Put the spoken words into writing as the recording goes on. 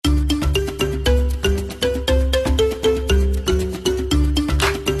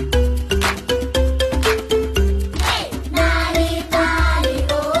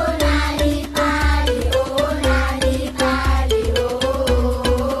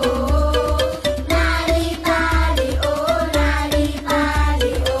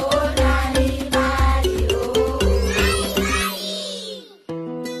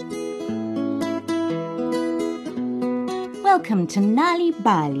to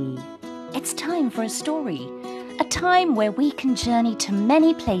Nal'ibali. It's time for a story. A time where we can journey to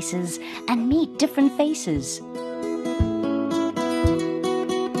many places and meet different faces.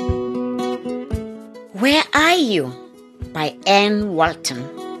 Where Are You? By Anne Walton.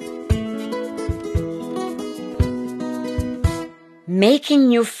 Making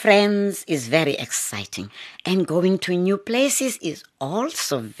new friends is very exciting, and going to new places is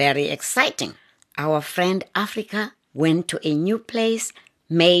also very exciting. Our friend Africa went to a new place,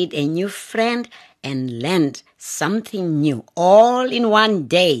 made a new friend, and learned something new all in one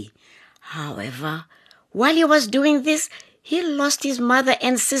day. However, while he was doing this, he lost his mother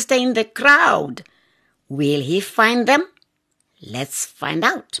and sister in the crowd. Will he find them? Let's find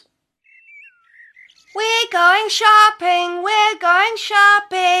out. We're going shopping.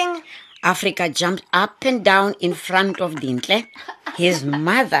 Africa jumped up and down in front of Dintle. His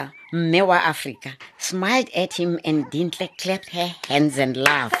mother, Mewa Africa, smiled at him and Dintle clapped her hands and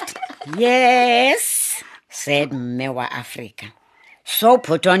laughed. Yes, said Mewa Africa. So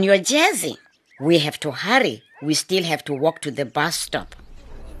put on your jersey. We have to hurry. We still have to walk to the bus stop.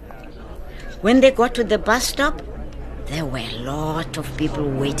 When they got to the bus stop, there were a lot of people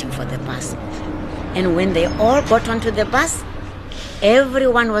waiting for the bus. And when they all got onto the bus,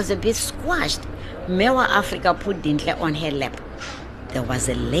 everyone was a bit squashed. Mewa Africa put Dintle on her lap. There was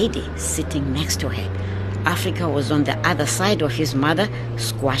a lady sitting next to her. Africa was on the other side of his mother,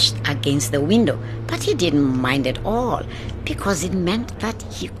 squashed against the window. But he didn't mind at all, because it meant that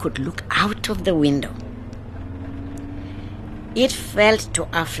he could look out of the window. It felt to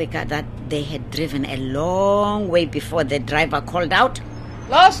Africa that they had driven a long way before the driver called out,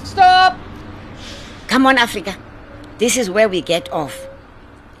 Last stop! Come on, Africa. This is where we get off.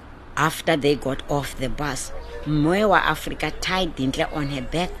 After they got off the bus, Mewa Africa tied Dintle on her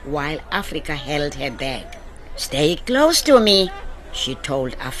back while Africa held her bag. Stay close to me, she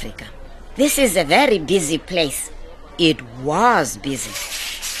told Africa. This is a very busy place. It was busy.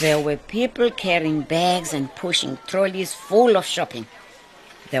 There were people carrying bags and pushing trolleys full of shopping.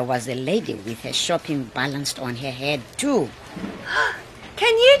 There was a lady with her shopping balanced on her head too.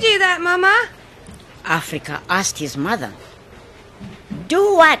 Can you do that, Mama? Africa asked his mother.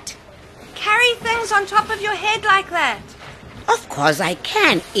 Do what? Carry things on top of your head like that. Of course I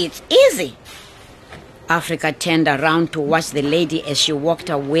can. It's easy. Africa turned around to watch the lady as she walked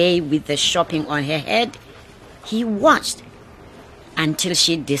away with the shopping on her head. He watched until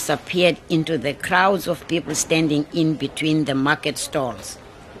she disappeared into the crowds of people standing in between the market stalls.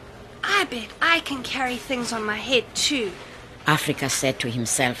 I bet I can carry things on my head too, Africa said to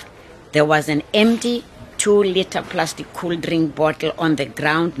himself. There was an empty 2-liter plastic cool drink bottle on the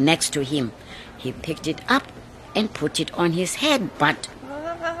ground next to him. He picked it up and put it on his head, but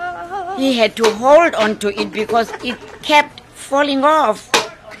he had to hold on to it because it kept falling off.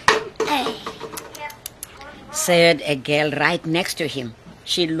 Hey, Said a girl right next to him.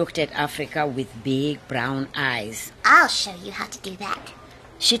 She looked at Africa with big brown eyes. I'll show you how to do that.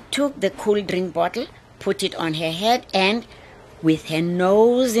 She took the cool drink bottle, put it on her head, and with her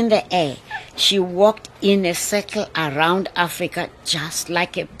nose in the air, she walked in a circle around Africa just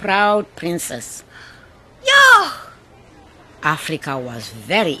like a proud princess. Yo! Africa was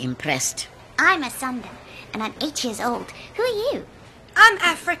very impressed. I'm Asanda, and I'm 8 years old. Who are you? I'm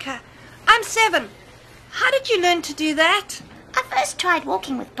Africa. I'm 7. How did you learn to do that? I first tried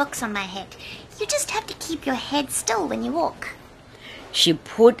walking with books on my head. You just have to keep your head still when you walk. She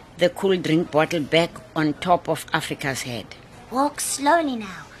put the cool drink bottle back on top of Africa's head. Walk slowly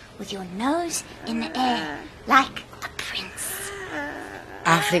now, with your nose in the air, like a prince.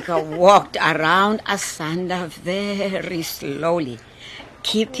 Africa walked around Asanda very slowly,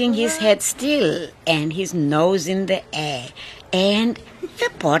 keeping his head still and his nose in the air, and the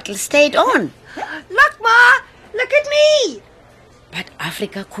bottle stayed on. Look, Ma! Look at me! But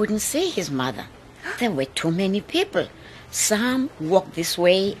Africa couldn't see his mother. There were too many people. Some walked this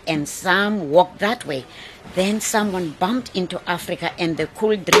way and some walked that way. Then someone bumped into Africa and the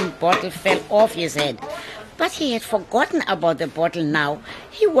cool drink bottle fell off his head. But he had forgotten about the bottle now.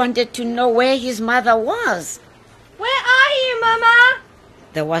 He wanted to know where his mother was. Where are you, Mama?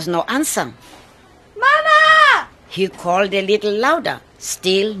 There was no answer. Mama! He called a little louder.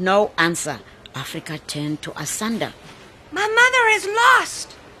 Still no answer. Africa turned to Asanda. My mother is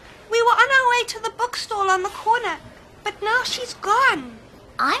lost. We were on our way to the bookstall on the corner, but now she's gone.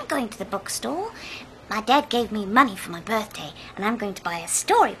 I'm going to the bookstore. My dad gave me money for my birthday, and I'm going to buy a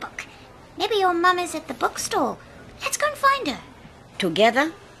storybook. Maybe your mum is at the bookstore. Let's go and find her.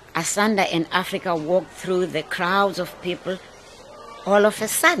 Together, Asanda and Africa walked through the crowds of people. All of a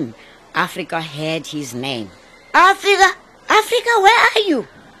sudden, Africa heard his name. Africa! Africa, where are you?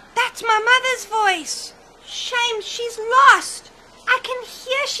 That's my mother's voice. Shame, she's lost. I can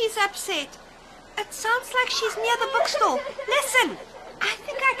hear she's upset. It sounds like she's near the bookstore. Listen, I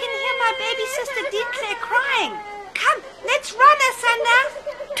think I can hear my baby sister Dintle crying. Come, let's run, Asanda.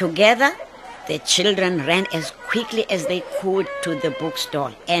 Together, the children ran as quickly as they could to the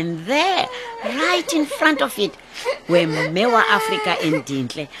bookstore. And there, right in front of it, were Mewa Africa and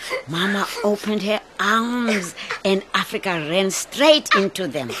Dintle. Mama opened her arms and Africa ran straight into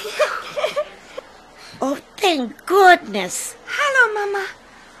them. Oh, thank goodness. Hello, Mama.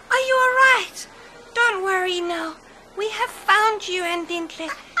 Are you all right? Don't worry now. We have found you and Dintle.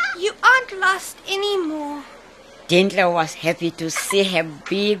 You aren't lost anymore. Dintle was happy to see her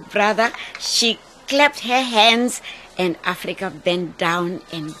big brother. She clapped her hands and Africa bent down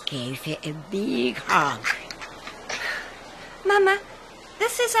and gave her a big hug. Mama,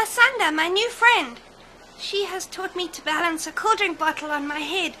 this is Asanda, my new friend. She has taught me to balance a cool drink bottle on my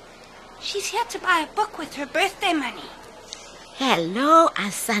head. She's here to buy a book with her birthday money. Hello,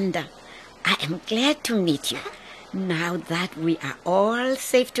 Asanda. I am glad to meet you. Now that we are all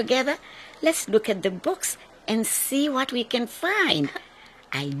safe together, let's look at the books and see what we can find.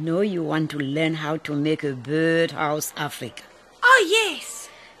 I know you want to learn how to make a birdhouse, Africa. Oh, yes.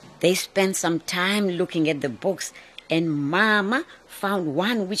 They spent some time looking at the books, and Mama found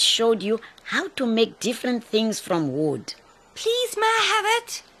one which showed you how to make different things from wood. Please, may I have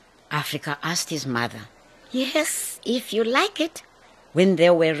it? Africa asked his mother. Yes, if you like it. When they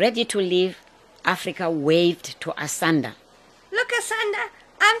were ready to leave, Africa waved to Asanda. Look, Asanda,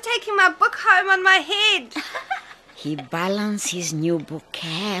 I'm taking my book home on my head. He balanced his new book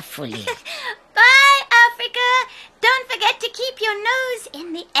carefully. Bye, Africa. Don't forget to keep your nose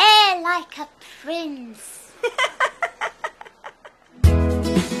in the air like a prince.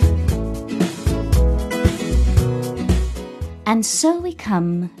 And so we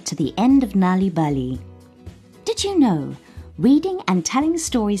come to the end of Nal'ibali. Did you know reading and telling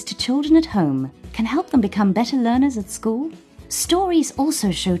stories to children at home can help them become better learners at school? Stories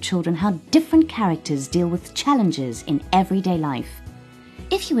also show children how different characters deal with challenges in everyday life.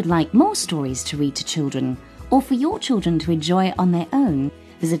 If you would like more stories to read to children, or for your children to enjoy on their own,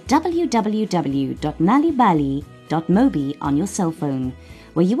 visit www.nalibali.mobi on your cell phone,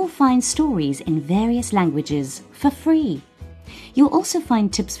 where you will find stories in various languages for free. You'll also find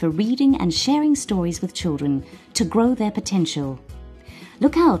tips for reading and sharing stories with children to grow their potential.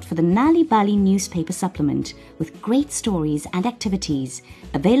 Look out for the Nal'ibali newspaper supplement with great stories and activities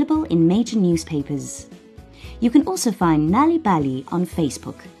available in major newspapers. You can also find Nal'ibali on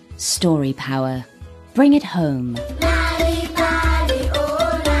Facebook. Story Power. Bring it home.